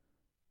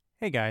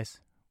Hey guys,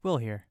 Will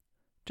here.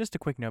 Just a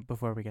quick note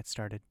before we get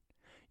started.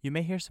 You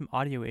may hear some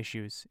audio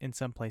issues in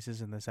some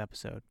places in this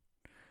episode.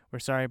 We're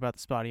sorry about the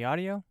spotty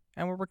audio,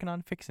 and we're working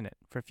on fixing it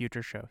for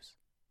future shows.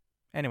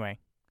 Anyway,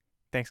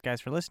 thanks guys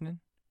for listening.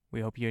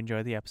 We hope you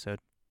enjoy the episode.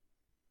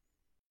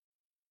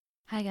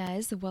 Hi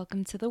guys,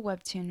 welcome to the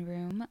Webtoon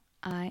Room.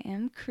 I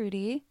am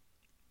Crudy,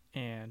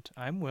 And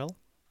I'm Will.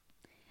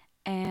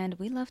 and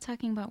we love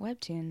talking about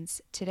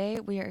webtoons. Today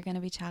we are going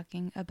to be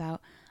talking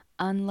about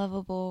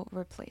Unlovable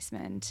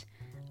Replacement,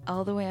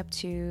 all the way up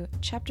to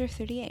chapter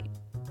 38.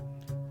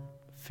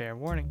 Fair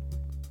warning,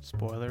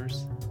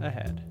 spoilers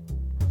ahead.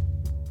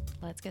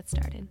 Let's get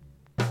started.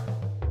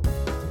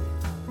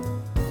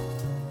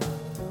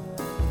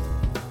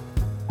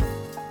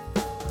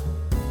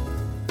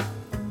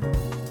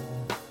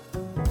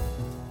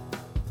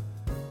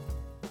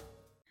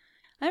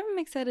 I'm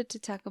excited to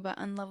talk about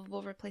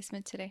Unlovable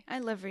Replacement today. I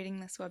love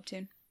reading this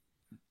webtoon.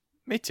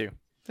 Me too.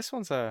 This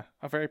one's a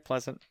very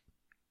pleasant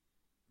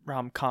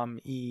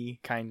rom-com-y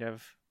kind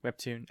of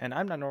webtoon, and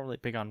I'm not normally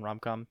big on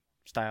rom-com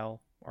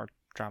style or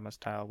drama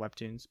style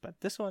webtoons,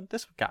 but this one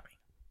got me.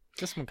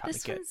 This one got me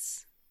good.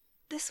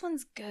 This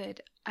one's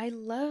good. I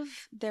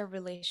love their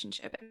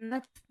relationship, and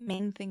that's the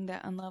main thing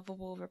that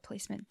Unlovable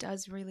Replacement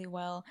does really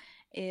well,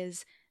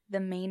 is the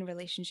main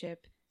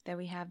relationship that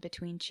we have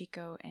between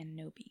Chico and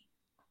Nobi.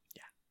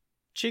 Yeah.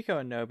 Chico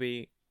and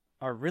Nobi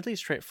are really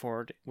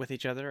straightforward with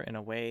each other in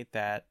a way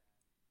that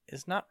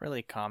is not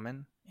really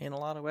common in a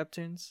lot of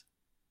webtoons.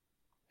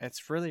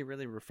 It's really,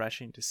 really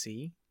refreshing to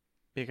see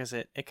because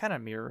it kind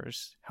of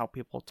mirrors how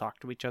people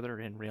talk to each other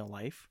in real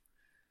life,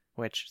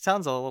 which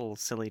sounds a little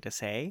silly to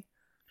say,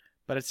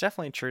 but it's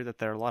definitely true that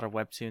there are a lot of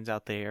webtoons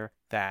out there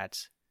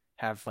that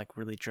have like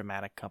really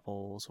dramatic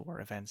couples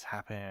or events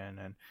happen,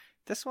 and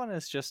this one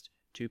is just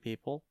two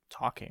people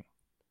talking,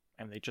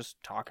 and they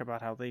just talk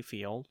about how they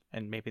feel,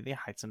 and maybe they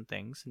hide some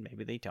things, and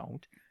maybe they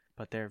don't,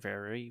 but they're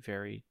very,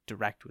 very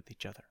direct with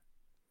each other.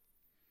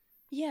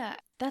 Yeah,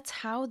 that's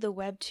how the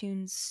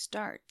webtoon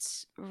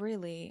starts,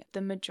 really.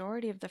 The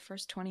majority of the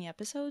first 20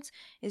 episodes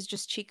is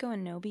just Chico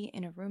and Nobi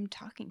in a room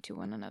talking to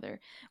one another,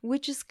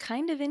 which is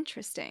kind of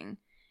interesting.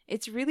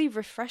 It's really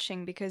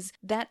refreshing because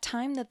that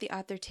time that the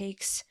author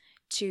takes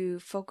to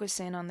focus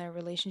in on their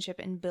relationship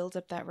and build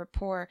up that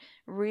rapport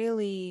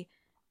really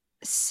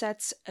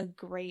sets a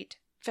great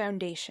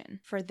foundation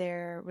for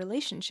their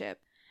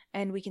relationship.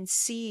 And we can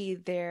see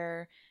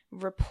their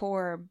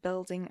rapport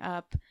building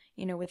up,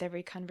 with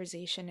every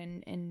conversation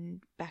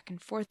and back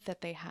and forth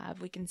that they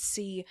have. We can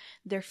see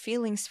their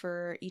feelings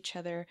for each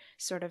other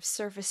sort of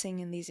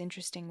surfacing in these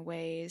interesting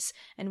ways,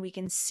 and we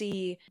can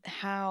see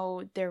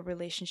how their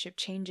relationship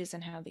changes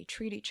and how they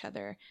treat each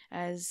other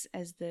as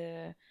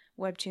the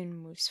webtoon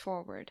moves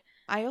forward.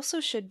 I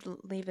also should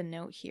leave a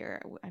note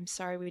here. I'm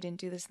sorry we didn't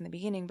do this in the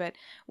beginning, but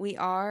we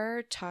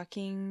are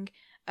talking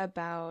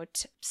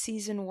about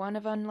season 1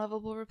 of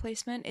Unlovable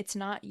Replacement. It's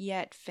not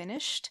yet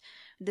finished.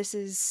 This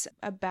is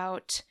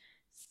about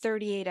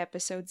 38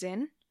 episodes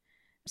in.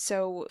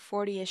 So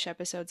 40-ish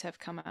episodes have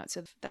come out.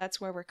 So that's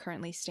where we're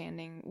currently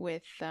standing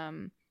with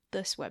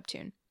this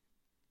webtoon.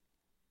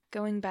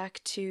 Going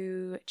back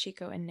to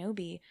Chico and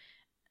Nobi,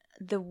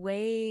 the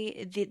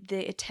way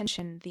the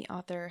attention the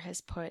author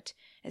has put,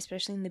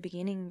 especially in the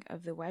beginning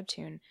of the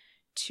webtoon,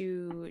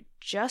 to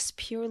just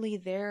purely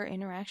their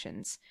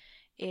interactions,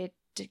 it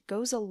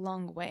goes a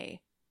long way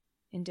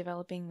in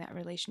developing that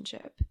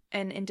relationship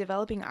and in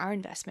developing our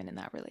investment in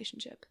that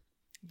relationship.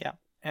 Yeah,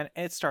 and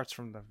it starts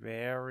from the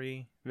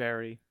very,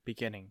 very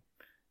beginning.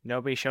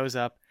 Nobi shows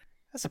up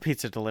as a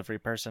pizza delivery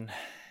person.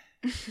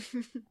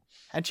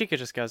 And Chica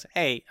just goes,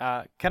 hey,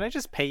 can I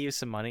just pay you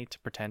some money to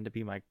pretend to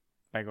be my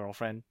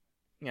girlfriend?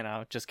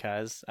 Just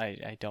because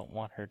I don't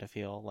want her to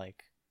feel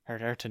like,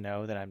 her to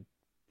know that I've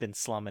been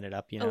slumming it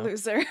up, A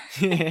loser.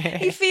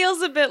 He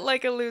feels a bit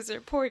like a loser.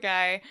 Poor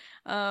guy.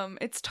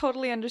 It's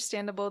totally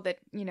understandable that,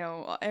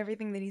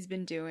 everything that he's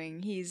been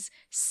doing. He's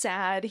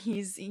sad.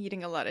 He's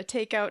eating a lot of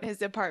takeout.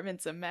 His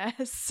apartment's a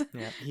mess.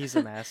 Yeah, he's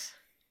a mess.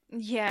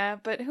 Yeah,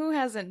 but who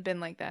hasn't been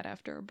like that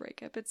after a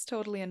breakup? It's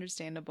totally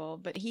understandable.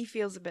 But he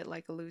feels a bit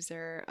like a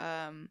loser,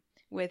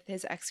 with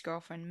his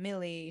ex-girlfriend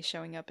Millie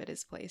showing up at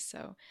his place.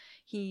 So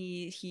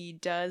he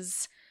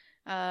does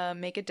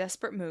make a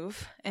desperate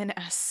move and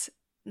asks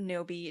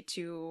Nobi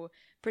to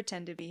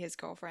pretend to be his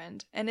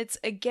girlfriend. And it's,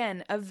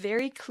 again, a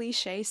very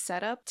cliche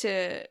setup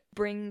to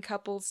bring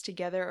couples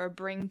together or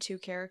bring two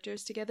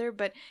characters together,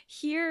 but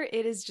here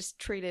it is just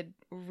treated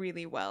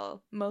really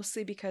well,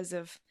 mostly because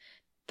of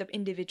the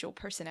individual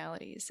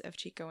personalities of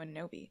Chico and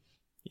Nobi.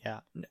 Yeah.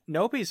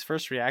 Nobi's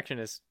first reaction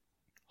is,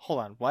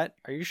 hold on, what?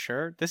 Are you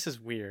sure? This is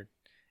weird.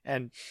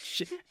 And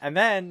and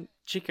then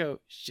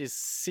Chico, she's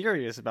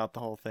serious about the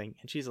whole thing,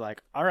 and she's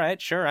like, all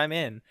right, sure, I'm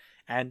in.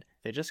 And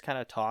they just kind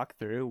of talk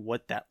through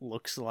what that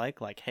looks like,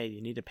 hey,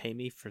 you need to pay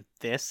me for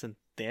this, and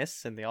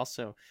they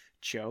also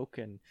joke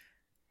and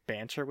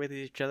banter with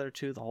each other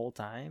too the whole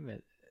time.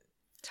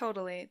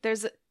 Totally.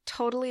 There's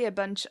totally a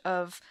bunch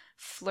of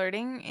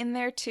flirting in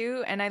there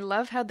too, and I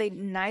love how they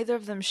neither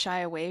of them shy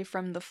away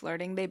from the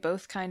flirting. They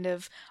both kind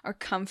of are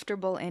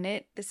comfortable in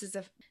it. This is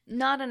a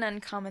not an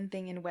uncommon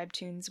thing in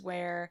webtoons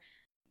where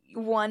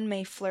one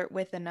may flirt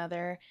with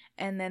another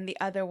and then the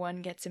other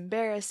one gets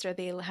embarrassed or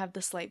they have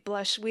the slight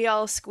blush. We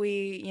all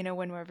squee,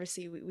 whenever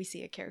we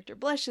see a character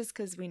blushes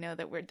because we know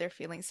that they're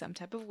feeling some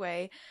type of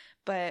way.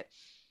 But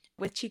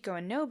with Chico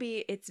and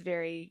Nobi, it's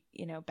very,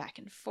 back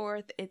and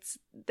forth.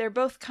 They're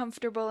both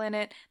comfortable in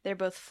it. They're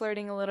both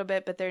flirting a little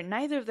bit, but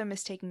neither of them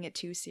is taking it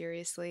too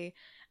seriously,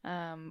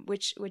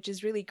 which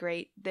is really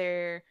great.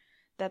 They're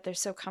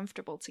so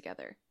comfortable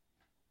together.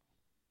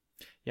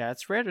 Yeah,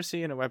 it's rare to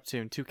see in a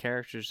webtoon two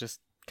characters just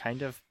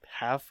kind of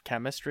have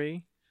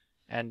chemistry,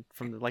 and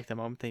from the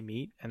moment they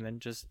meet, and then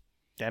just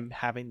them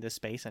having the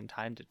space and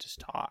time to just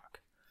talk.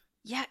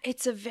 Yeah,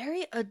 it's a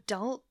very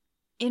adult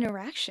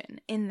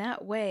interaction in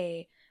that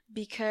way,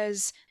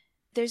 because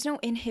there's no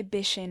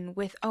inhibition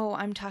with, oh,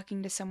 I'm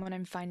talking to someone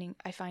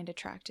I find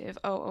attractive.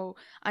 Oh,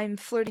 I'm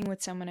flirting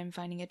with someone I'm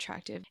finding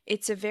attractive.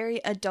 It's a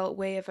very adult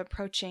way of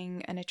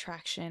approaching an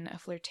attraction, a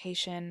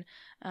flirtation,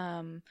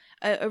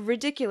 a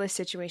ridiculous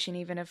situation,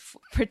 even of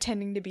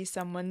pretending to be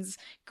someone's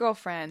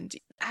girlfriend.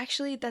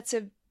 Actually, that's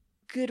a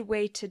good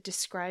way to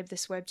describe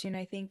this webtoon,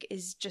 I think,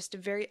 is just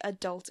very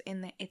adult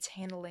in its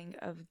handling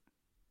of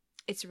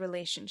its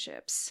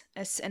relationships,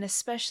 and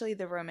especially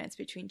the romance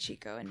between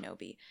Chico and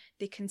Nobi.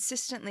 They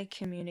consistently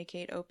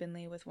communicate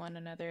openly with one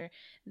another.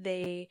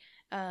 They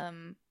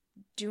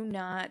do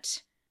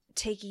not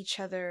take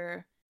each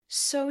other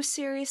so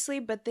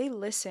seriously, but they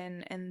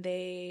listen and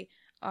they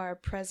are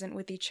present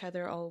with each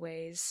other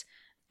always.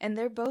 And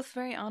they're both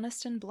very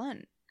honest and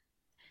blunt.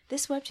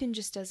 This webtoon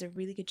just does a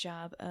really good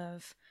job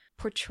of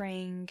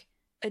portraying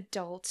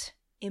adult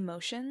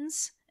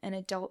emotions and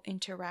adult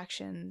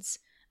interactions,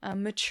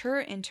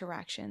 mature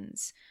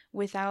interactions,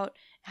 without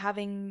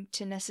having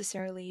to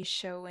necessarily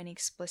show any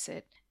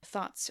explicit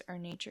thoughts or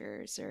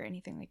natures or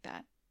anything like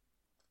that.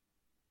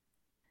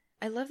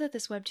 I love that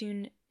this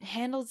webtoon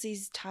handles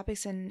these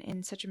topics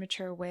in such a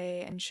mature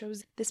way and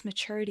shows this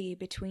maturity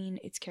between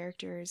its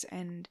characters,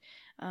 and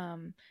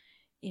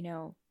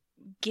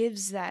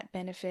gives that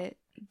benefit,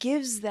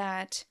 gives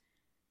that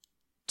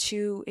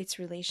to its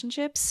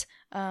relationships,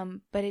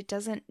 but it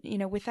doesn't,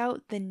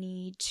 without the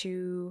need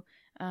to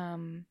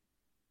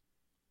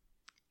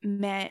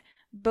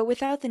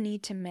without the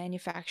need to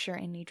manufacture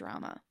any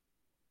drama.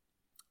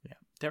 Yeah,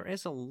 there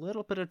is a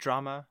little bit of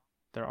drama.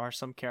 There are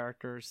some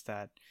characters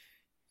that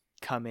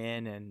come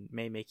in and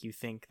may make you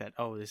think that,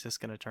 oh, is this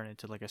going to turn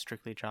into like a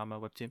strictly drama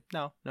webtoon?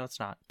 No, it's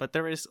not. But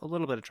there is a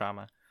little bit of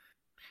drama.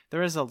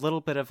 There is a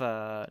little bit of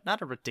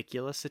not a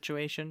ridiculous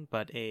situation,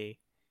 but a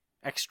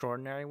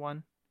extraordinary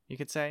one, you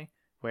could say,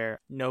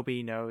 where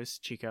Nobi knows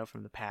Chico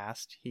from the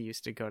past. He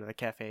used to go to the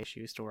cafe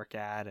she used to work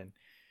at, and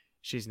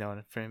she's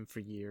known him for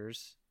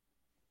years.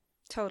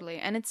 Totally.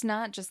 And it's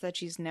not just that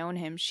she's known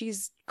him.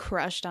 She's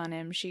crushed on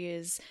him. She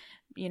is,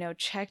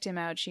 checked him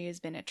out. She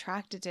has been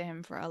attracted to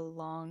him for a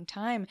long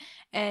time.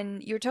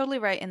 And you're totally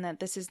right in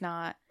that this is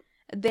not...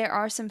 There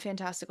are some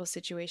fantastical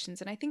situations.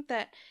 And I think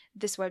that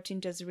this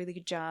webtoon does a really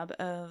good job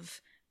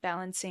of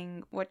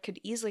balancing what could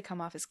easily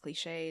come off as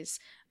cliches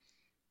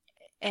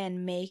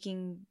and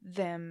making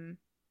them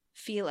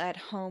feel at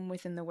home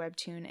within the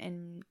webtoon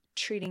and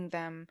treating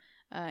them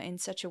in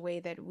such a way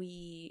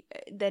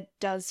that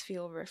does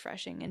feel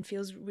refreshing and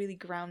feels really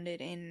grounded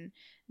in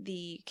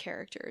the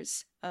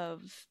characters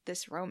of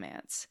this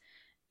romance.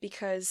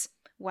 Because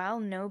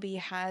while Nobi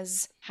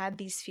has had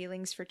these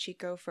feelings for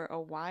Chico for a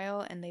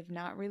while and they've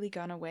not really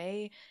gone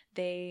away,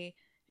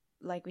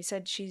 like we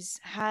said,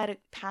 she's had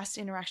past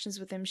interactions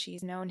with him.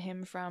 She's known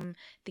him from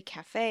the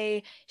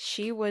cafe.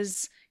 She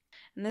was...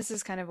 And this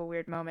is kind of a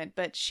weird moment,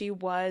 but she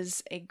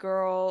was a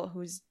girl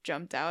who's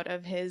jumped out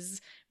of his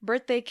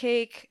birthday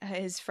cake.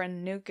 His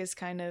friend Nuke is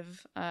kind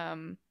of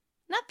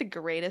not the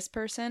greatest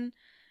person,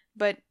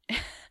 but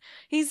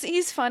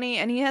he's funny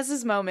and he has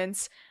his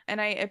moments,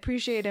 and I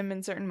appreciate him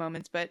in certain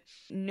moments. But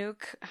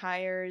Nuke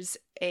hires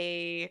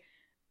a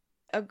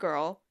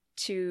girl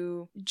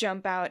to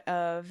jump out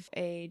of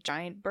a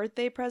giant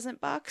birthday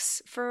present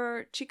box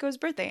for Chico's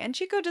birthday, and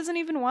Chico doesn't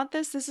even want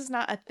this. This is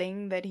not a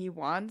thing that he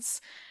wants.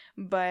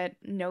 But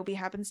Nobi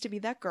happens to be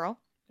that girl.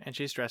 And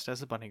she's dressed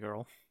as a bunny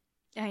girl.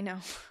 I know.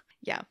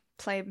 Yeah.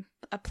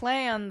 A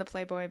play on the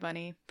Playboy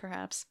bunny,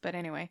 perhaps. But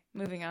anyway,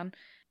 moving on.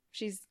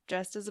 She's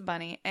dressed as a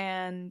bunny.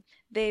 And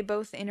they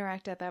both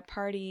interact at that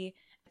party.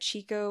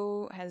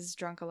 Chico has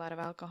drunk a lot of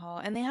alcohol.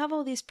 And they have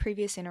all these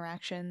previous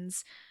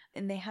interactions.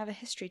 And they have a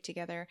history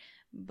together.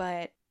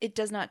 But it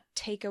does not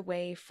take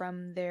away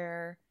from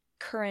their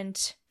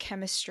current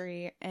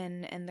chemistry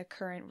and the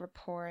current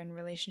rapport and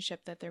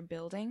relationship that they're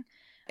building.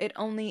 It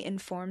only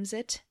informs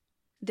it.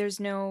 There's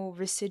no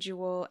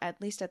residual, at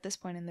least at this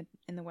point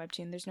in the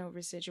webtoon, there's no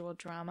residual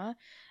drama.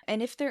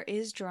 And if there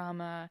is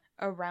drama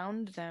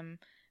around them,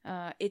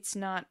 it's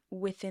not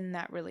within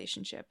that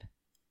relationship,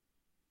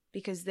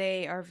 because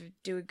they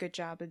do a good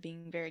job of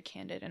being very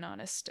candid and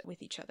honest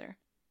with each other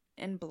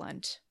and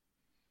blunt.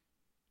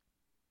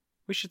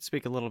 We should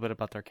speak a little bit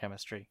about their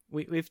chemistry.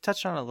 We've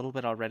touched on it a little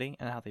bit already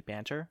and how they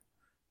banter,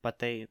 but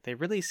they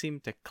really seem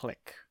to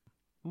click.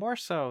 More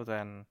so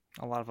than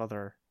a lot of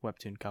other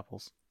webtoon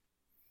couples.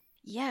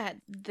 Yeah,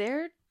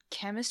 their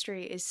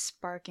chemistry is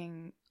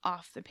sparking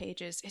off the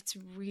pages. It's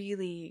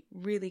really,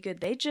 really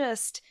good.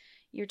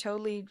 You're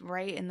totally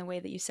right in the way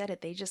that you said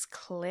it. They just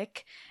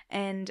click.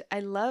 And I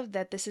love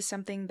that this is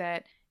something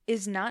that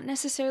is not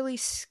necessarily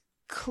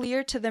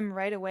clear to them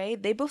right away.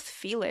 They both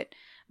feel it,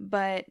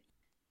 but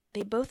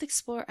they both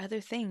explore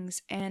other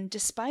things. And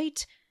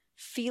despite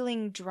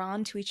feeling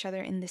drawn to each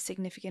other in this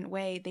significant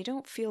way, they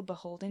don't feel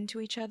beholden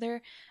to each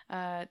other.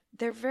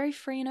 They're very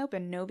free and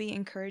open. Nobi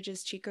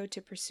encourages Chico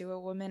to pursue a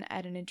woman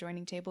at an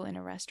adjoining table in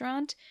a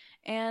restaurant,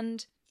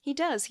 and he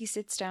does. He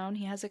sits down,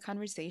 he has a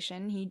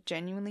conversation, he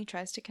genuinely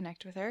tries to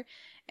connect with her,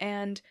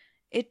 and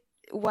it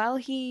while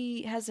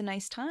he has a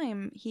nice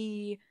time,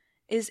 he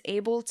is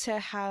able to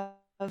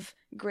have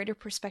greater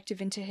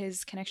perspective into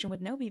his connection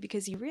with Nobi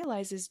because he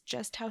realizes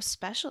just how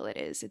special it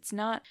is. It's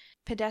not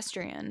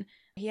pedestrian.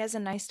 He has a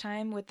nice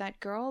time with that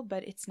girl,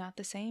 but it's not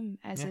the same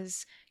as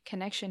his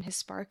connection, his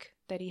spark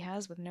that he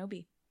has with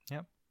Nobi.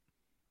 Yep.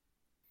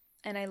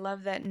 And I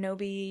love that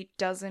Nobi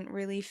doesn't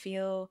really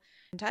feel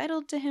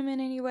entitled to him in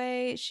any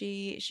way.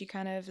 She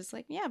kind of is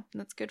like, yeah,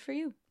 that's good for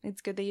you.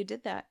 It's good that you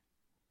did that.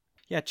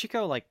 Yeah,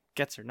 Chico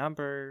gets her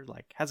number,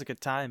 has a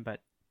good time,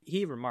 but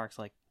he remarks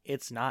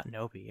it's not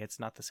Nobi. It's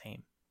not the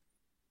same.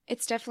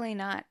 It's definitely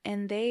not.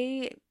 And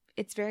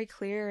it's very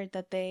clear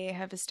that they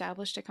have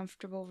established a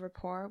comfortable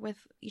rapport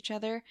with each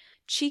other.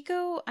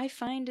 Chico, I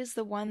find, is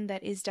the one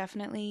that is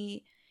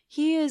definitely...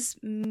 He is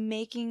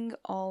making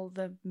all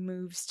the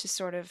moves to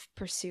sort of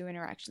pursue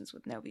interactions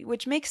with Nobi,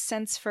 which makes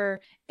sense for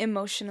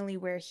emotionally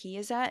where he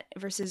is at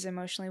versus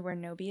emotionally where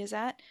Nobi is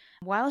at.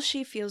 While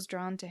she feels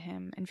drawn to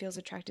him and feels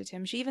attracted to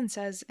him, she even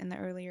says in the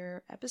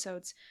earlier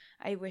episodes,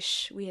 I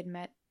wish we had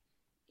met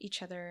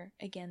each other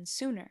again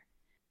sooner.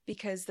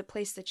 Because the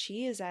place that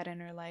she is at in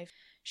her life,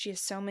 she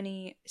has so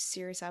many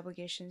serious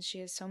obligations. She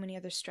has so many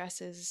other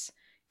stresses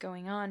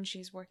going on.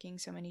 She's working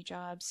so many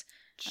jobs.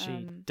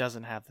 She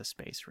doesn't have the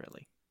space,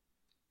 really.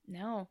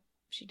 No,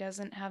 she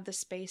doesn't have the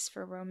space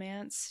for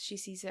romance. She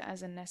sees it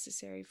as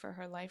unnecessary for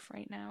her life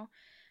right now.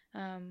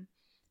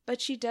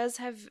 But she does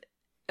have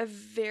a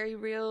very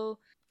real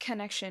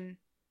connection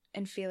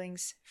and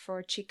feelings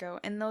for Chico,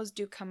 and those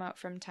do come out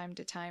from time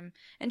to time.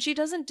 And she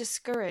doesn't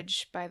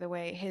discourage, by the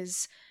way,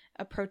 his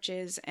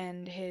approaches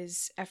and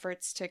his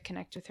efforts to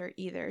connect with her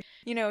either.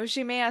 You know,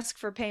 she may ask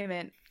for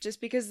payment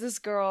just because this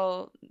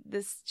girl,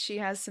 she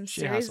has some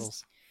serious... She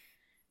hustles.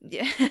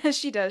 Yeah,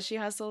 she does. She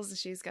hustles.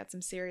 She's got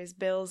some serious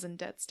bills and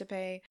debts to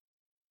pay.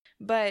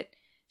 But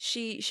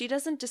she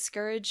doesn't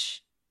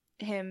discourage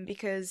him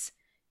because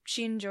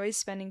she enjoys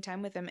spending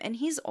time with him. And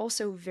he's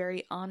also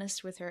very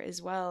honest with her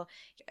as well.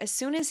 As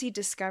soon as he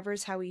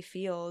discovers how he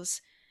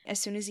feels, as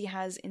soon as he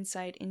has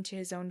insight into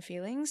his own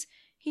feelings,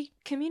 he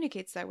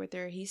communicates that with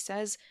her. He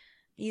says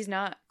he's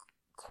not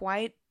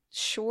quite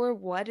sure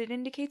what it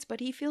indicates,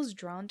 but he feels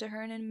drawn to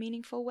her in a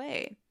meaningful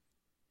way.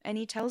 And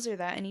he tells her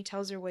that, and he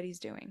tells her what he's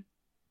doing.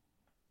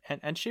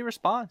 And she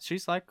responds.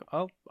 She's like,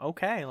 oh,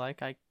 okay.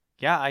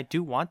 I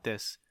do want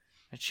this.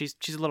 And she's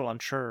a little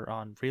unsure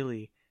on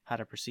really how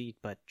to proceed,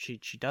 but she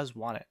does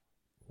want it.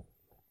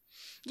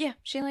 Yeah,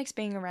 she likes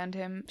being around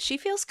him. She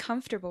feels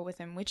comfortable with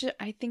him, which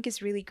I think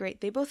is really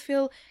great. They both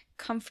feel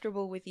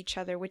comfortable with each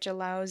other, which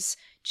allows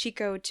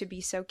Chico to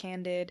be so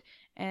candid.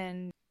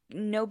 And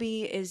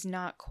Nobi is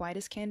not quite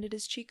as candid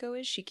as Chico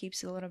is. She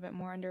keeps it a little bit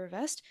more under her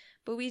vest.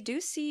 But we do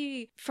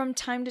see from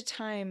time to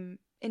time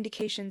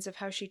indications of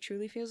how she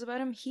truly feels about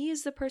him. He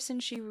is the person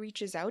she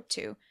reaches out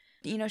to.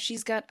 You know,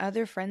 she's got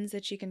other friends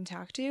that she can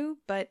talk to,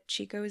 but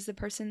Chico is the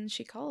person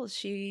she calls.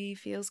 She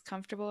feels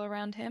comfortable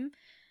around him.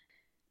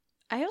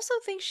 I also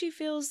think she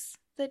feels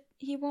that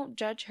he won't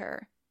judge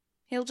her.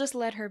 He'll just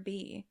let her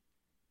be.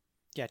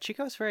 Yeah,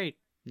 Chico's very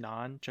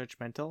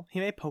non-judgmental. He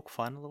may poke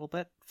fun a little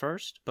bit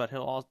first, but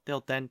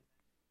he'll then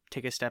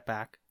take a step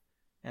back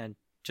and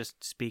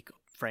just speak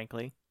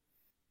frankly.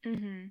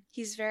 Mm-hmm.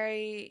 He's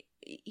really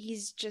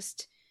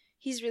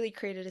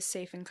created a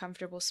safe and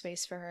comfortable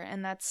space for her,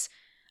 and that's,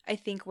 I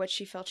think, what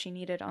she felt she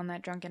needed on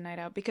that drunken night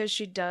out, because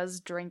she does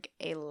drink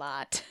a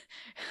lot.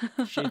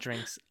 She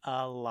drinks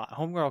a lot.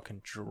 Homegirl can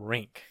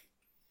drink.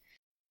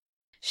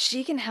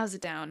 She can house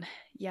it down.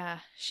 Yeah,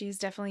 she's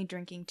definitely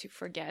drinking to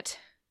forget.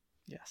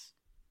 Yes.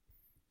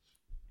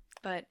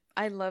 But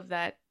I love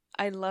that.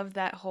 I love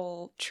that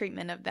whole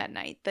treatment of that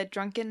night. The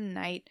drunken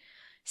night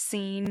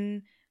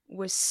scene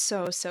was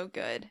so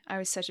good. I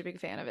was such a big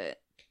fan of it.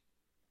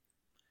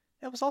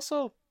 It was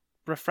also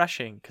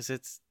refreshing because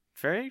it's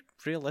very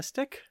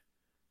realistic.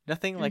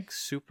 Nothing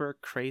super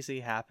crazy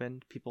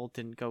happened. People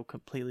didn't go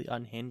completely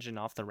unhinged and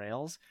off the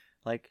rails.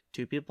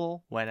 Two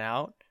people went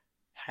out,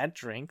 had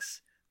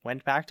drinks,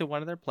 went back to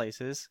one of their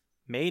places,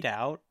 made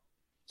out.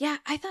 Yeah,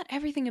 I thought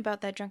everything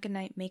about that drunken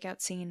night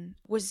makeout scene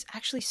was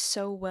actually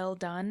so well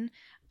done.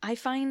 I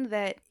find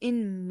that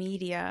in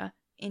media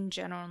in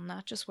general,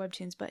 not just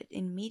webtoons, but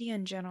in media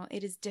in general,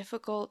 it is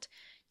difficult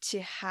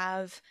to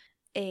have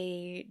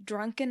a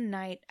drunken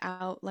night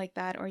out like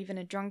that, or even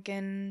a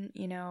drunken,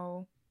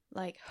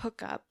 like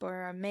hookup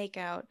or a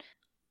makeout,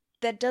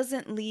 that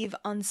doesn't leave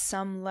on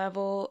some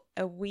level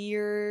a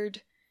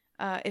weird,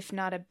 if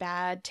not a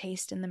bad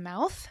taste in the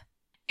mouth.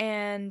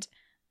 And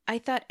I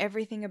thought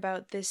everything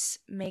about this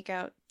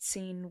makeout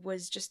scene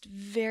was just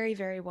very,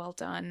 very well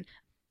done.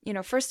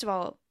 First of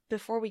all,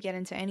 before we get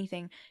into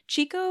anything,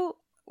 Chico,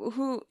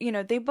 who,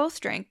 they both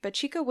drank, but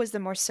Chico was the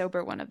more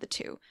sober one of the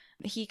two.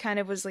 He kind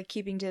of was like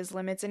keeping to his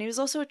limits, and he was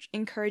also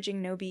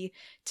encouraging Nobi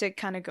to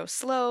kind of go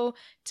slow,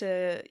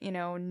 to,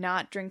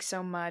 not drink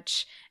so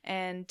much,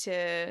 and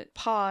to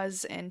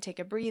pause and take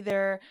a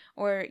breather,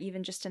 or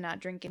even just to not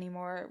drink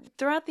anymore.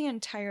 Throughout the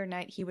entire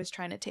night, he was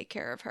trying to take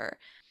care of her.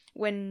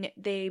 When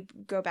they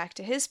go back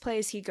to his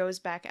place, he goes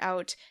back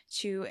out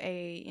to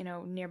a,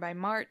 nearby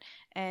mart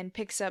and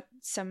picks up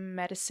some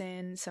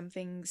medicine, some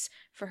things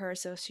for her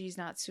so she's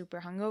not super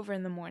hungover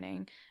in the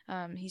morning.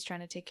 He's trying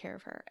to take care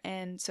of her.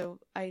 And so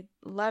I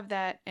love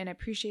that and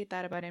appreciate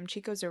that about him.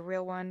 Chico's a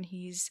real one.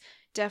 He's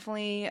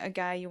definitely a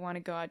guy you want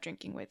to go out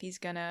drinking with. He's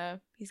gonna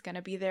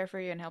be there for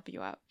you and help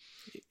you out.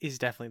 He's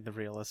definitely the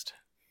realest.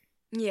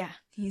 Yeah,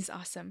 he's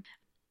awesome.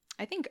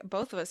 I think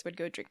both of us would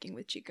go drinking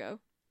with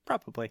Chico.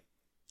 Probably.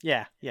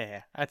 Yeah.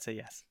 I'd say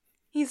yes.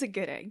 He's a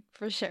good egg,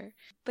 for sure.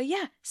 But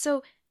yeah,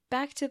 so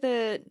back to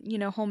the,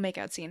 whole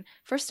makeout scene.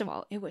 First of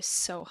all, it was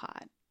so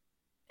hot.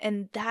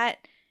 And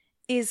that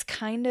is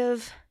kind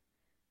of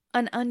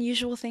an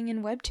unusual thing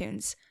in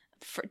webtoons,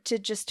 to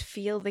just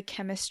feel the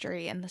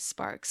chemistry and the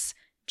sparks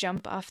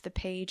jump off the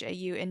page at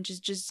you and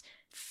just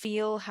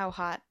feel how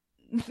hot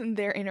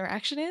their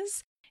interaction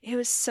is. It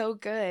was so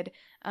good.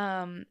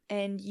 And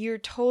you're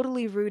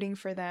totally rooting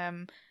for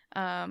them.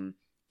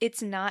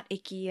 It's not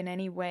icky in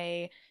any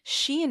way.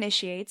 She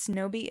initiates.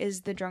 Nobi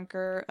is the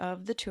drunker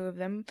of the two of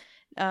them.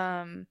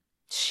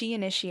 She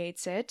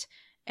initiates it,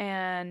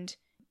 and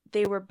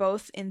they were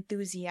both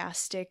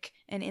enthusiastic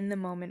and in the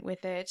moment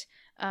with it,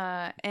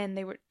 and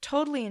they were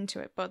totally into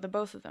it, the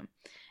both of them.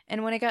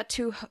 And when it got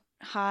too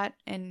hot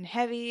and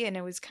heavy and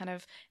it was kind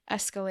of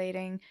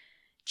escalating,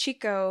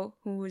 Chico,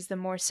 who was the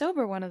more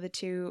sober one of the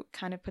two,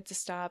 kind of puts a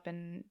stop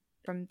and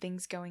from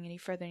things going any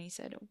further, and he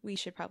said, we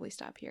should probably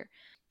stop here.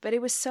 But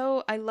it was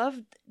I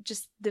loved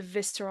just the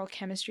visceral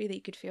chemistry that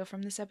you could feel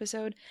from this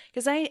episode,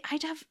 because I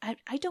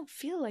don't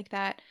feel like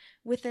that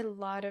with a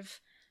lot of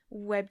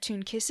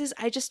webtoon kisses.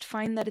 I just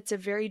find that it's a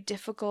very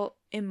difficult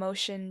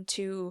emotion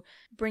to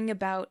bring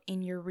about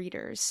in your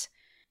readers.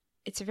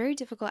 It's a very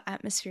difficult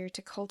atmosphere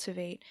to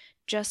cultivate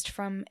just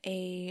from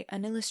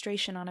an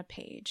illustration on a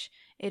page.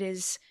 It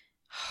is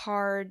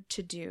hard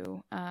to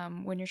do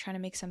when you're trying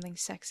to make something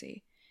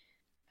sexy.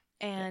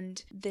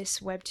 And this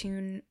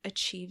webtoon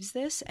achieves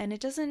this, and it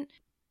doesn't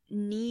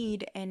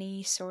need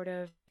any sort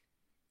of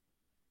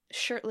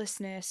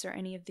shirtlessness or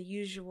any of the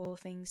usual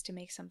things to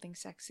make something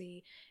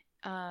sexy.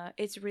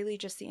 It's really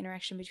just the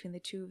interaction between the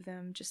two of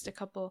them, just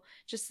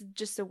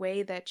the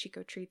way that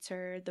Chico treats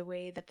her, the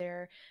way that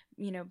they're,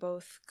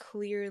 both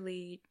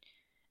clearly.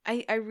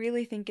 I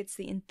really think it's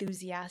the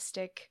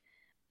enthusiastic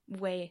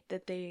way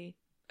that they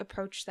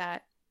approach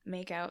that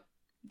makeout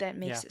that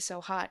makes it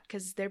so hot,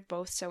 because they're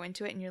both so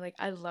into it, and you're like,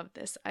 I love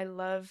this. I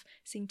love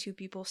seeing two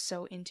people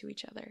so into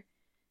each other.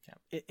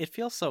 Yeah, it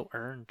feels so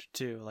earned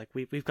too. Like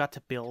we've got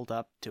to build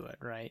up to it,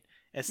 right?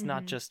 It's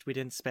not just we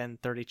didn't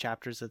spend 30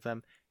 chapters of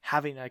them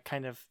having a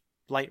kind of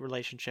light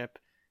relationship,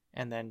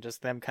 and then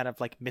just them kind of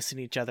like missing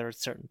each other at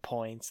certain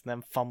points, and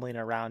them fumbling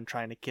around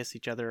trying to kiss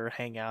each other or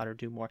hang out or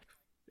do more.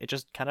 It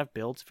just kind of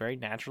builds very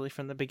naturally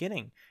from the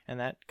beginning, and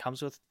that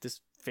comes with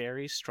this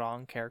very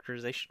strong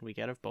characterization we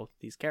get of both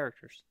these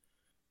characters.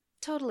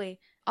 Totally.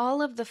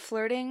 All of the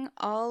flirting,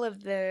 all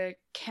of the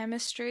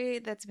chemistry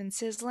that's been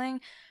sizzling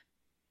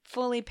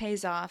fully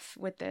pays off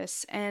with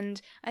this.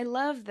 And I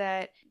love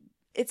that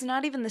it's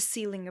not even the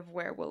ceiling of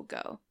where we'll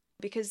go,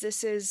 because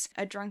this is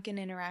a drunken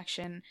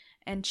interaction,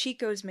 and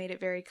Chico's made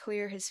it very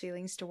clear his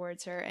feelings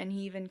towards her, and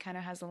he even kind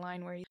of has a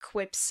line where he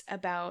quips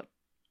about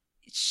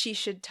she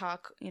should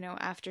talk,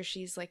 after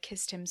she's like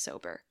kissed him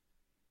sober.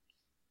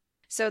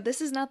 So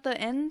this is not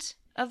the end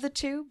of the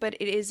two, but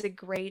it is a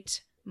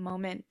great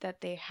moment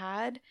that they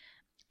had.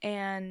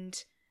 And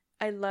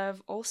I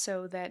love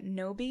also that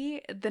Nobi,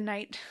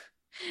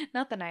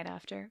 not the night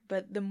after,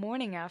 but the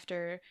morning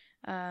after,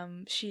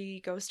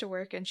 she goes to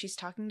work and she's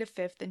talking to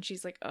Fifth, and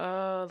she's like,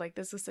 oh, like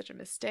this was such a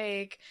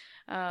mistake.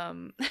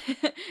 And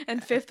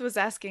Fifth was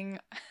asking,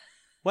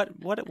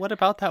 what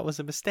about that was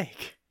a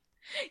mistake?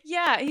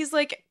 Yeah, he's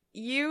like,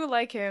 you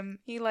like him,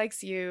 he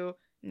likes you,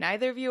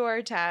 neither of you are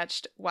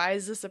attached, why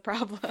is this a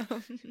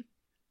problem?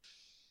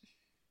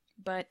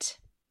 But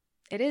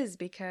it is,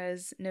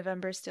 because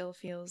November still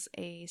feels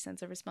a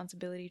sense of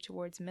responsibility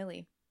towards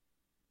Millie.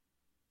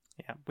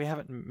 Yeah, we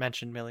haven't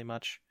mentioned Millie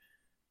much.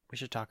 We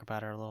should talk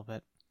about her a little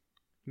bit.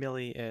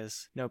 Millie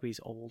is Nobi's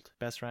old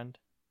best friend.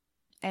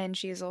 And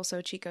she is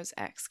also Chico's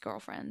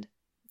ex-girlfriend.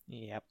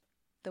 Yep.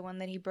 The one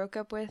that he broke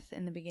up with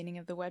in the beginning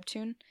of the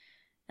webtoon,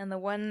 and the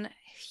one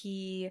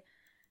he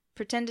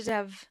pretended to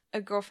have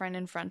a girlfriend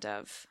in front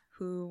of,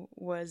 who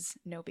was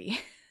Nobi.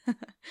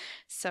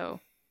 So,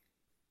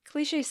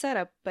 cliche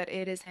setup, but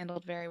it is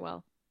handled very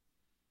well.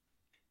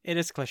 It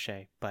is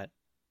cliche, but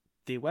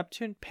the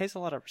webtoon pays a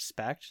lot of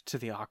respect to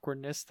the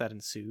awkwardness that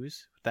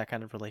ensues with that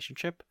kind of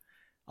relationship.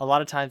 A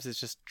lot of times it's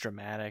just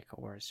dramatic,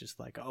 or it's just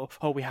like,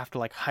 oh, we have to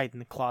like hide in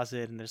the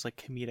closet, and there's like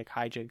comedic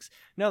hijinks.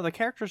 No, the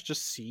characters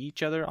just see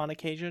each other on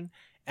occasion,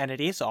 and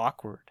it is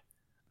awkward,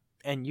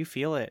 and you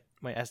feel it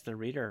as the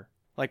reader.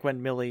 Like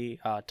when Millie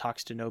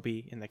talks to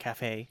Nobi in the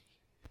cafe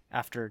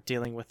after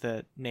dealing with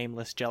the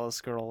nameless jealous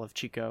girl of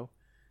Chico.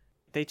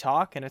 They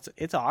talk, and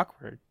it's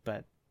awkward,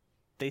 but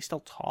they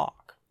still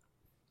talk.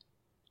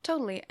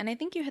 Totally. And I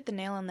think you hit the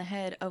nail on the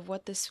head of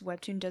what this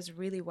webtoon does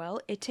really well.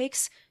 It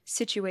takes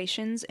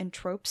situations and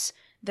tropes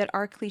that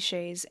are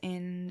cliches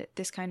in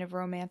this kind of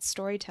romance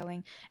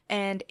storytelling,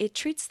 and it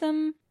treats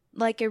them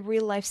like a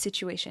real life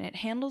situation. It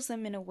handles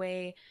them in a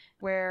way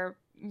where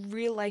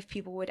real life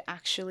people would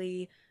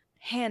actually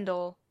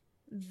handle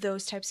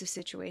those types of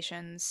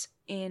situations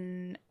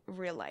in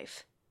real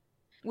life,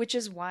 which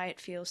is why it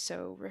feels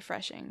so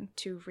refreshing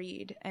to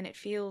read, and it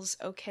feels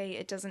okay.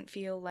 It doesn't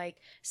feel like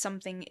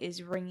something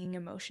is wringing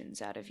emotions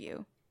out of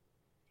you.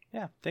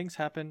 Yeah, things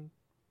happen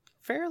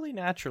fairly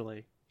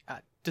naturally,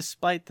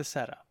 despite the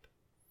setup.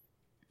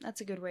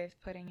 That's a good way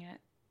of putting it.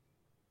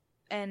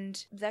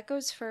 And that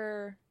goes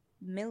for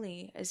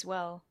Millie as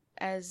well,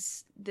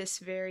 as this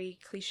very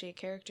cliche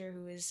character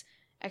who is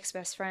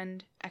ex-best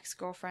friend,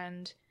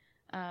 ex-girlfriend.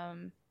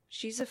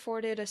 She's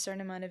afforded a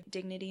certain amount of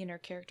dignity in her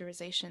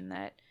characterization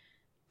that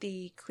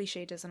the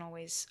cliche doesn't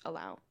always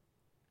allow.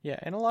 Yeah,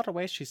 in a lot of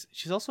ways,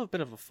 she's also a bit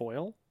of a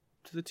foil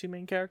to the two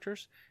main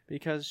characters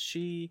because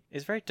she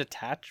is very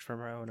detached from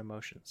her own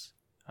emotions.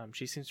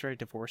 She seems very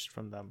divorced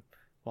from them,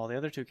 while the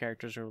other two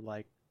characters are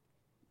like,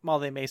 while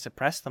they may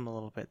suppress them a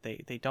little bit,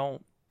 they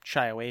don't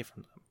shy away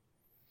from them.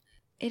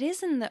 It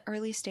is in the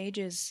early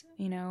stages,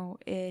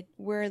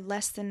 we're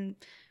less than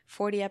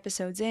 40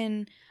 episodes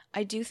in.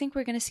 I do think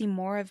we're going to see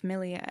more of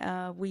Millie.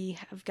 We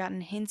have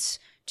gotten hints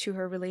to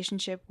her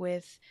relationship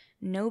with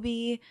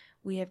Nobi.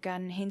 We have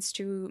gotten hints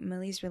to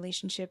Millie's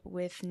relationship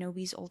with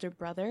Nobi's older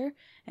brother.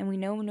 And we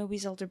know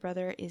Nobi's older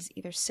brother is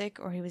either sick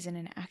or he was in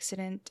an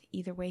accident.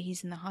 Either way,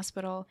 he's in the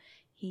hospital.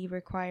 He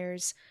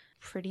requires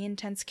pretty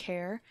intense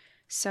care.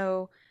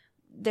 So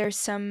there's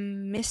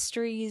some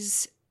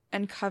mysteries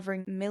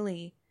uncovering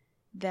Millie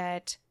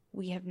that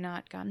we have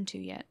not gotten to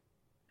yet.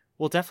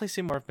 We'll definitely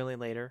see more of Millie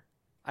later.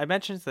 I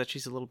mentioned that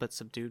she's a little bit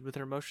subdued with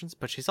her emotions,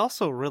 but she's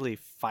also really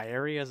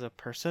fiery as a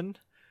person.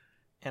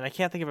 And I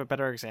can't think of a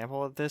better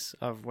example of this,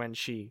 of when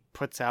she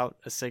puts out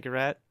a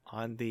cigarette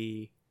on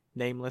the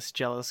nameless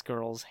jealous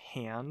girl's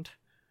hand,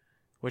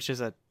 which is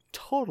a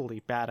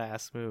totally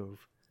badass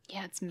move.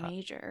 Yeah, it's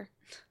major.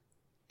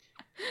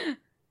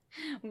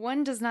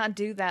 One does not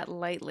do that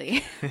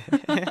lightly.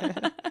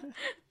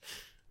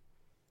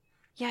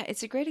 Yeah,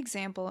 it's a great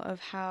example of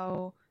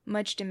how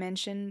much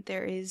dimension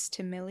there is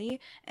to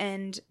Millie,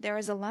 and there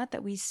is a lot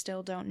that we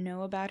still don't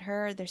know about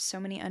her. There's so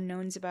many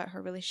unknowns about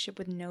her relationship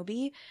with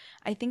Nobi.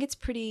 I think it's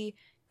pretty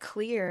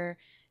clear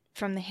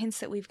from the hints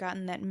that we've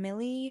gotten that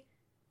Millie,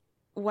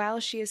 while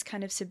she is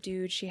kind of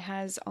subdued, she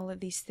has all of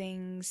these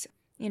things,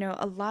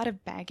 a lot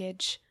of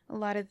baggage, a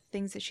lot of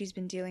things that she's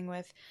been dealing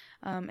with,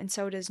 and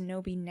so does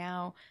Nobi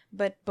now.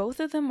 But both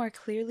of them are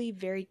clearly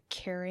very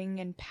caring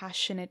and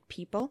passionate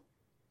people.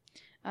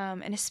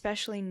 And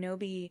especially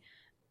Nobi,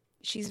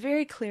 she's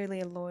very clearly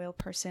a loyal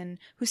person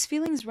whose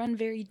feelings run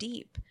very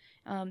deep.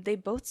 They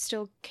both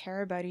still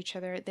care about each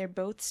other. They're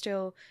both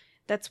still...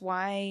 That's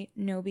why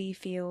Nobi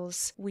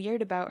feels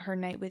weird about her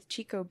night with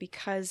Chico,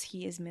 because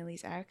he is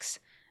Millie's ex.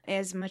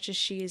 As much as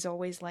she has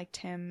always liked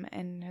him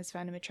and has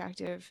found him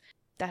attractive,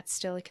 that's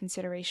still a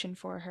consideration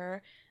for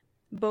her.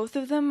 Both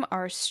of them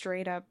are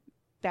straight up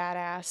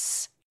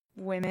badass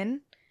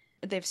women.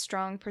 They have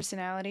strong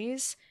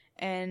personalities,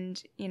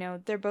 and,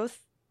 they're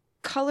both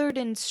colored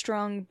in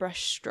strong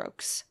brush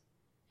strokes.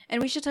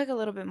 And we should talk a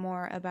little bit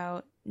more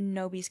about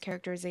Nobi's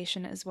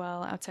characterization as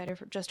well, outside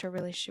of just her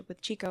relationship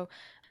with Chico.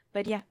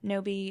 But yeah,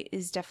 Nobi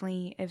is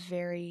definitely a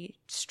very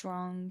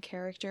strong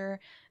character.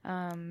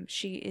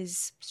 She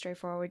is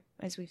straightforward,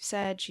 as we've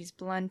said. She's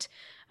blunt.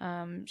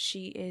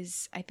 She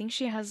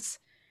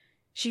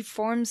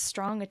forms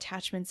strong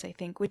attachments, I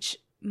think, which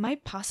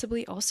might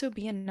possibly also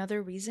be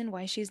another reason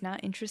why she's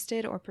not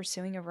interested or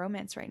pursuing a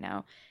romance right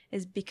now,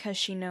 is because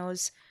she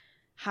knows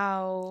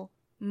how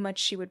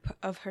much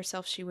of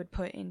herself she would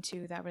put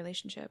into that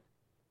relationship.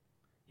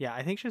 Yeah,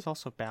 I think she's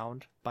also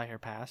bound by her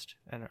past,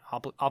 and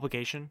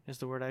obligation is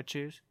the word I'd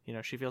choose.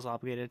 She feels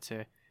obligated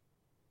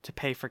to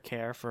pay for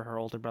care for her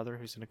older brother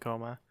who's in a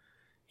coma,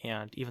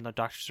 and even though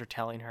doctors are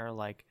telling her,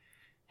 like,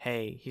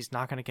 hey, he's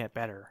not going to get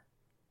better,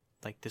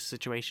 like, this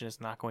situation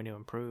is not going to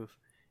improve,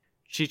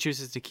 she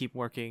chooses to keep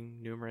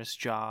working numerous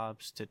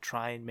jobs to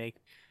try and make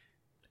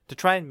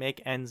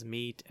ends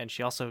meet. And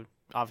she also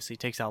obviously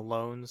takes out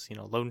loans.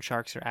 Loan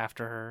sharks are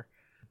after her.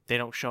 They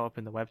don't show up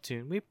in the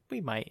webtoon.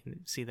 We might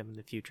see them in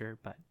the future,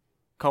 but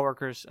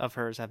coworkers of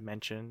hers have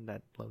mentioned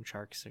that loan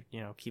sharks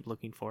keep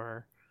looking for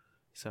her.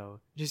 So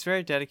she's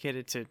very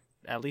dedicated to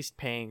at least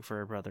paying for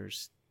her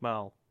brother's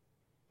well,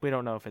 we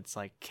don't know if it's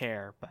like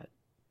care, but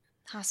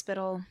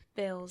Hospital,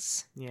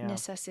 bills, yeah.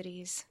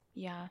 necessities.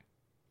 Yeah,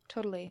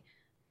 totally.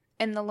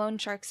 And the loan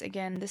sharks,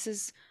 again, this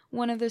is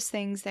one of those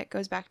things that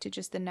goes back to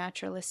just the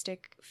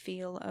naturalistic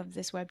feel of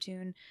this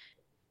webtoon.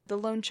 The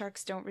loan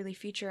sharks don't really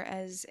feature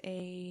as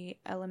a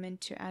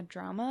element to add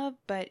drama,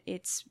 but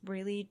it's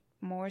really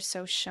more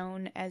so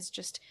shown as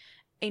just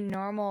a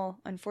normal,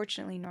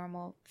 unfortunately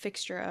normal,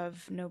 fixture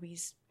of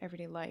Nobi's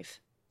everyday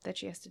life that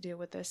she has to deal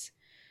with this.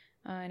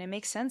 And it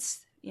makes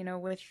sense,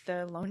 with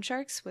the loan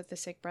sharks, with the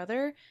sick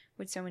brother,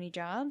 with so many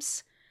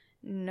jobs.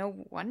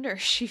 No wonder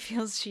she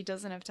feels she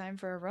doesn't have time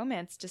for a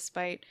romance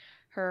despite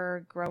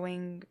her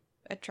growing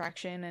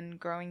attraction and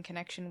growing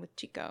connection with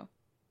Chico.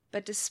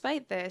 But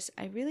despite this,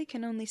 I really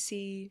can only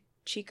see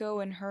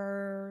Chico and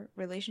her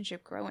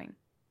relationship growing.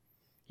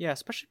 Yeah,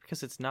 especially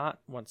because it's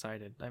not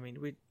one-sided. I mean,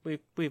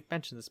 we've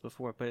mentioned this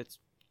before, but it's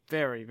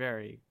very,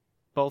 very,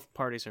 both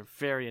parties are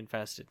very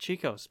invested.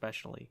 Chico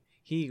especially,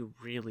 he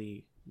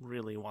really,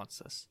 really wants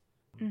this.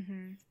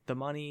 Mm-hmm. The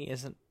money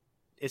isn't,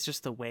 it's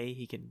just the way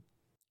he can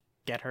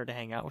get her to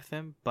hang out with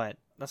him, but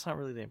that's not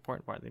really the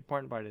important part. The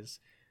important part is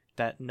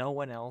that no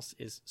one else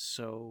is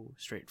so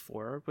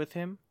straightforward with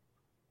him.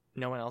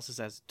 No one else is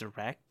as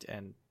direct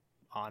and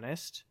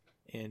honest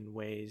in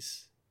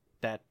ways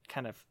that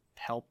kind of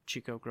help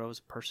Chico grow as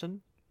a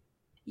person.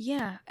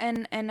 Yeah,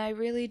 and I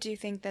really do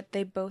think that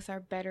they both are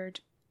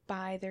bettered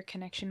by their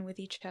connection with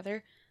each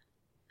other.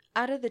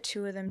 Out of the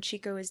two of them,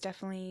 Chico is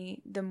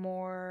definitely the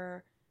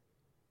more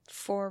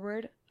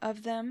forward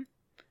of them.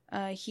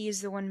 He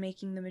is the one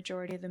making the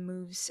majority of the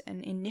moves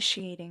and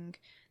initiating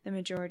the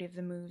majority of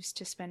the moves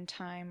to spend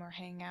time or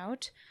hang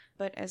out.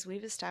 But as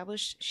we've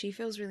established, she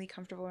feels really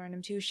comfortable around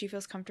him too. She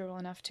feels comfortable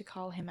enough to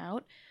call him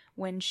out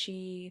when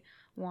she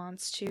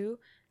wants to.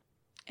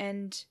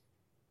 And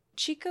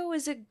Chico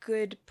is a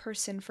good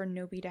person for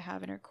Nobi to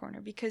have in her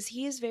corner because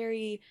he is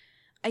very,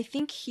 I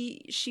think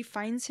she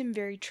finds him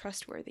very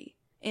trustworthy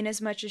in as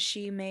much as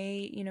she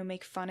may,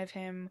 make fun of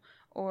him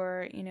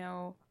or,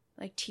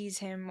 like tease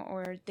him,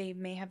 or they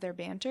may have their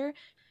banter.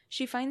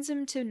 She finds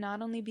him to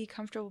not only be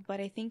comfortable, but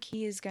I think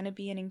he is going to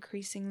be an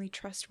increasingly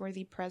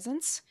trustworthy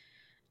presence.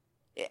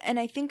 And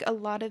I think a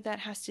lot of that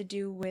has to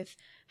do with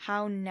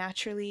how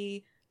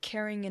naturally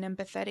caring and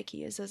empathetic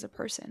he is as a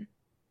person.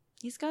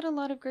 He's got a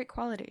lot of great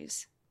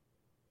qualities.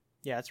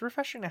 Yeah, it's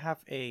refreshing to have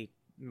a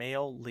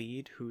male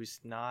lead who's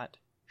not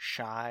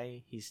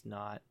shy, he's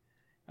not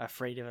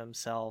afraid of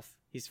himself,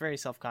 he's very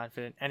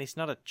self-confident, and he's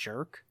not a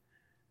jerk.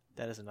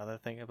 That is another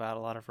thing about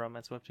a lot of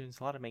romance webtoons.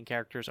 A lot of main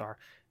characters are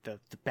the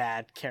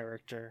bad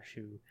character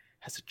who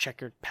has a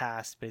checkered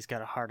past, but he's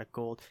got a heart of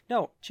gold.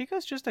 No,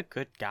 Chico's just a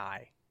good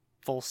guy.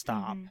 Full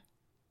stop. Mm-hmm.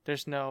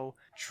 There's no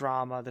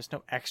drama. There's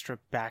no extra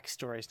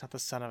backstory. He's not the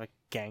son of a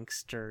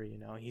gangster,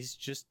 He's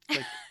just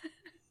like...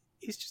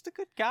 he's just a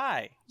good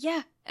guy.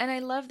 Yeah, and I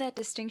love that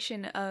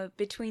distinction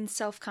between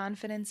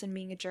self-confidence and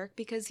being a jerk,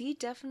 because he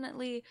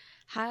definitely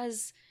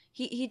has...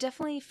 He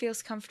definitely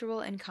feels comfortable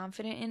and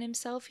confident in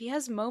himself. He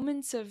has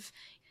moments of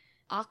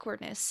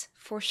awkwardness,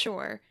 for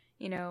sure.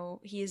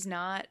 He is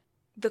not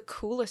the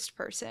coolest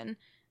person,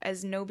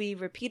 as Nobi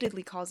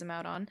repeatedly calls him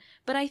out on.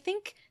 But I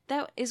think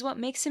that is what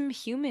makes him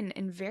human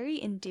and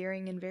very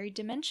endearing and very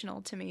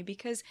dimensional to me,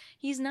 because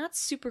he's not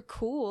super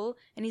cool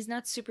and he's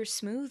not super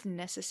smooth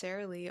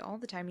necessarily all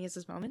the time. He has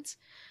his moments.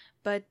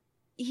 But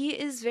he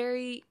is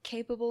very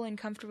capable and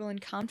comfortable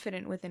and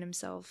confident within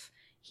himself.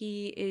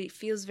 He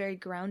feels very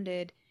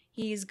grounded.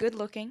 He's good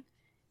looking,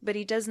 but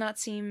he does not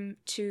seem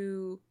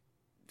to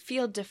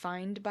feel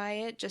defined by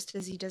it, just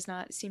as he does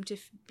not seem to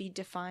be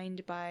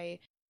defined by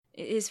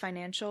his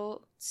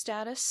financial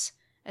status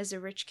as a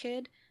rich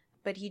kid,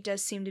 but he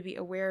does seem to be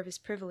aware of his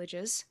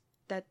privileges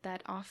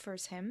that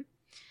offers him.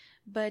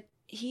 But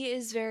he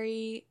is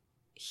very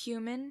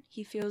human.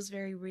 He feels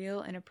very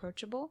real and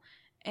approachable.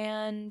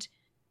 And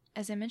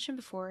as I mentioned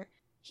before,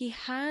 he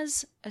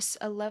has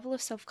a level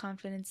of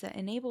self-confidence that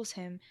enables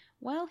him,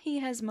 while he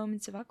has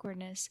moments of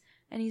awkwardness,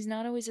 and he's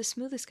not always the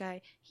smoothest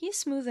guy, he's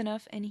smooth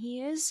enough and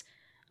he is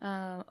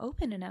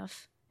open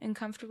enough and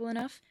comfortable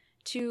enough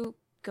to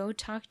go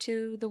talk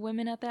to the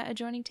women at that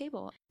adjoining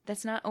table.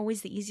 That's not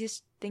always the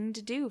easiest thing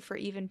to do for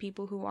even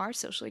people who are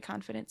socially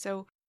confident.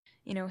 So,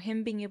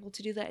 him being able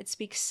to do that, it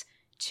speaks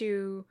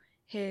to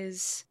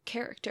his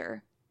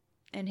character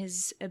and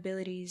his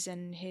abilities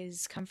and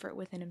his comfort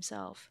within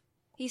himself.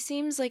 He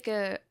seems like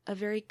a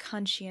very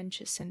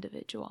conscientious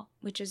individual,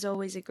 which is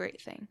always a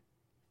great thing.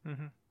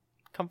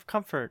 Mm-hmm.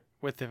 Comfort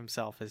with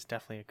himself is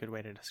definitely a good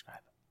way to describe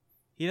him.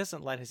 He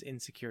doesn't let his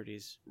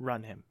insecurities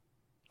run him.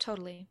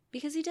 Totally.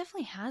 Because he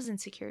definitely has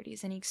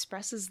insecurities and he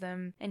expresses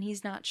them and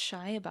he's not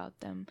shy about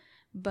them,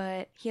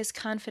 but he has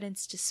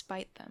confidence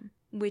despite them,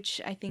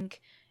 which I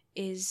think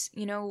is,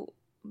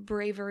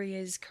 bravery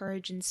is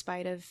courage in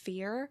spite of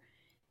fear.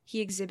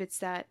 He exhibits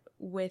that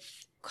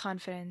with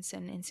confidence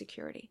and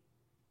insecurity.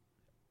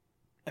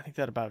 I think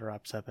that about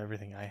wraps up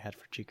everything I had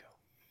for Chico.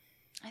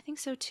 I think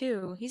so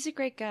too. He's a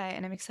great guy,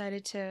 and I'm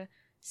excited to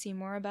see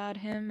more about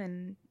him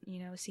and,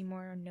 see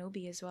more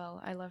Nobi as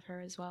well. I love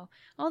her as well.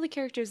 All the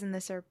characters in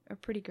this are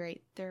pretty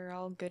great. They're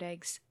all good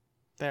eggs.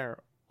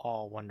 They're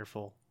all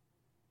wonderful.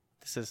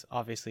 This is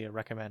obviously a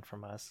recommend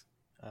from us.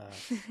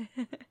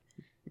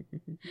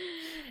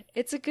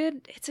 It's a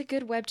good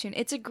webtoon.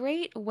 It's a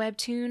great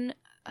webtoon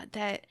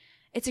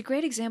it's a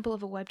great example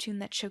of a webtoon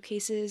that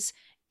showcases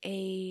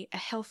a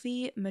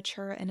healthy,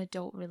 mature, and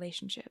adult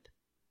relationship,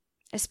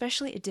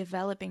 especially a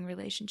developing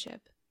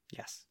relationship.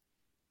 Yes.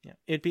 Yeah.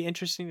 It'd be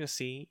interesting to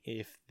see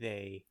if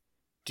they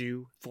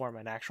do form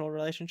an actual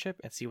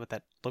relationship and see what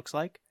that looks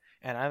like.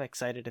 And I'm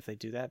excited if they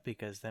do that,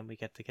 because then we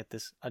get to get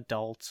this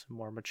adult,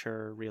 more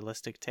mature,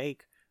 realistic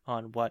take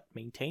on what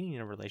maintaining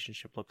a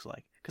relationship looks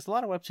like. Because a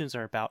lot of webtoons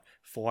are about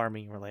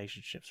forming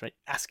relationships, right?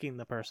 Asking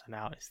the person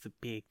out is the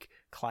big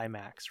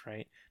climax,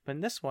 right? But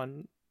in this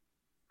one,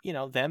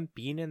 them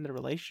being in the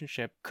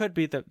relationship could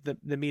be the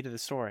meat of the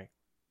story.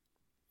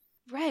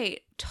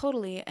 Right,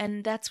 totally.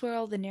 And that's where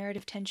all the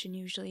narrative tension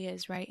usually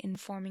is, right? In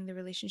forming the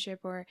relationship,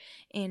 or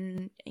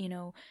in,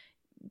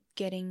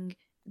 getting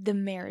the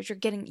marriage, or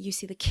you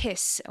see the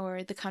kiss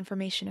or the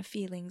confirmation of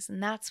feelings,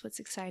 and that's what's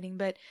exciting.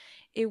 But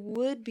it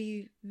would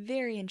be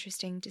very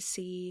interesting to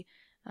see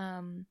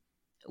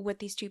what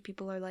these two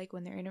people are like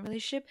when they're in a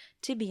relationship.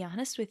 To be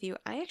honest with you,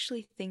 I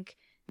actually think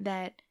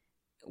that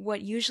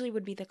what usually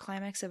would be the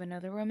climax of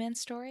another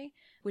romance story,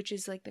 which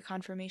is like the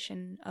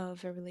confirmation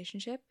of a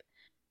relationship,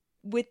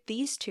 with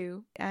these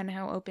two and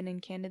how open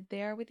and candid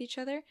they are with each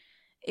other,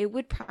 it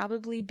would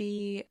probably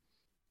be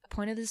a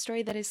point of the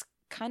story that is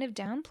kind of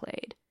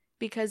downplayed,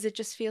 because it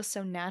just feels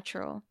so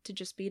natural to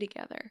just be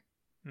together.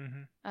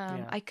 Mm-hmm.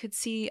 I could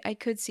see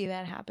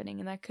that happening,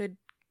 and that could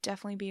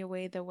definitely be a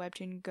way the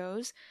webtoon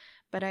goes.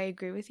 But I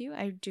agree with you.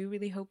 I do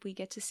really hope we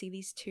get to see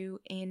these two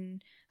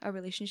in a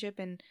relationship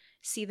and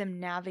see them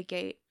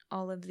navigate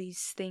all of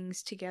these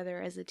things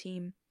together as a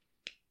team,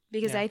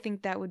 because I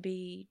think that would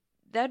be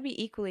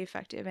equally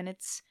effective. And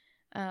it's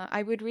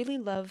I would really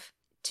love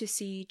to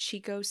see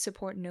Chico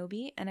support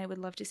Nobi, and I would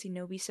love to see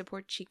Nobi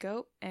support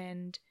Chico,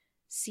 and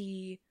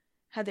see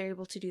how they're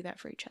able to do that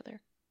for each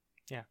other.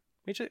 Yeah.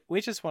 We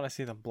just want to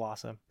see them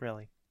blossom,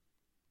 really.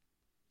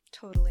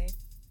 Totally.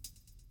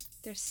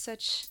 They're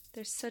such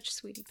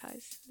sweetie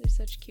pies. They're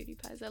such cutie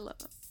pies. I love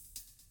them.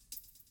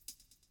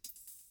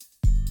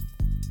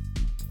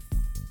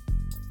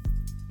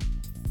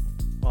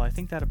 Well, I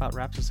think that about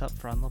wraps us up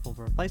for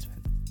Unlovable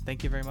Replacement.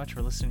 Thank you very much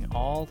for listening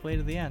all the way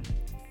to the end.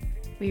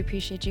 We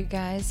appreciate you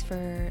guys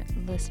for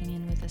listening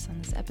in with us on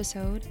this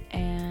episode,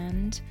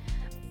 and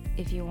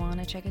if you want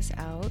to check us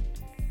out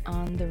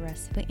on the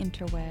rest of the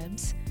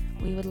interwebs,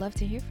 we would love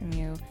to hear from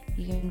you.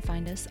 You can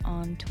find us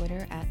on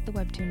Twitter at The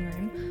Webtoon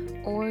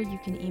Room, or you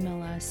can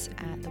email us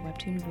at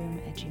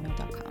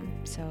thewebtoonroom@gmail.com.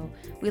 So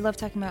we love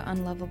talking about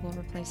Unlovable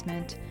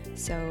Replacement,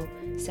 so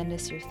send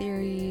us your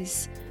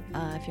theories.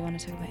 If you want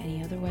to talk about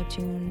any other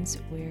webtoons,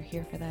 we're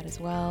here for that as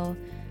well.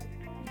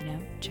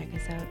 Check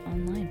us out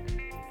online.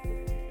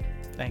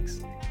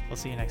 Thanks. We'll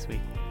see you next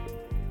week.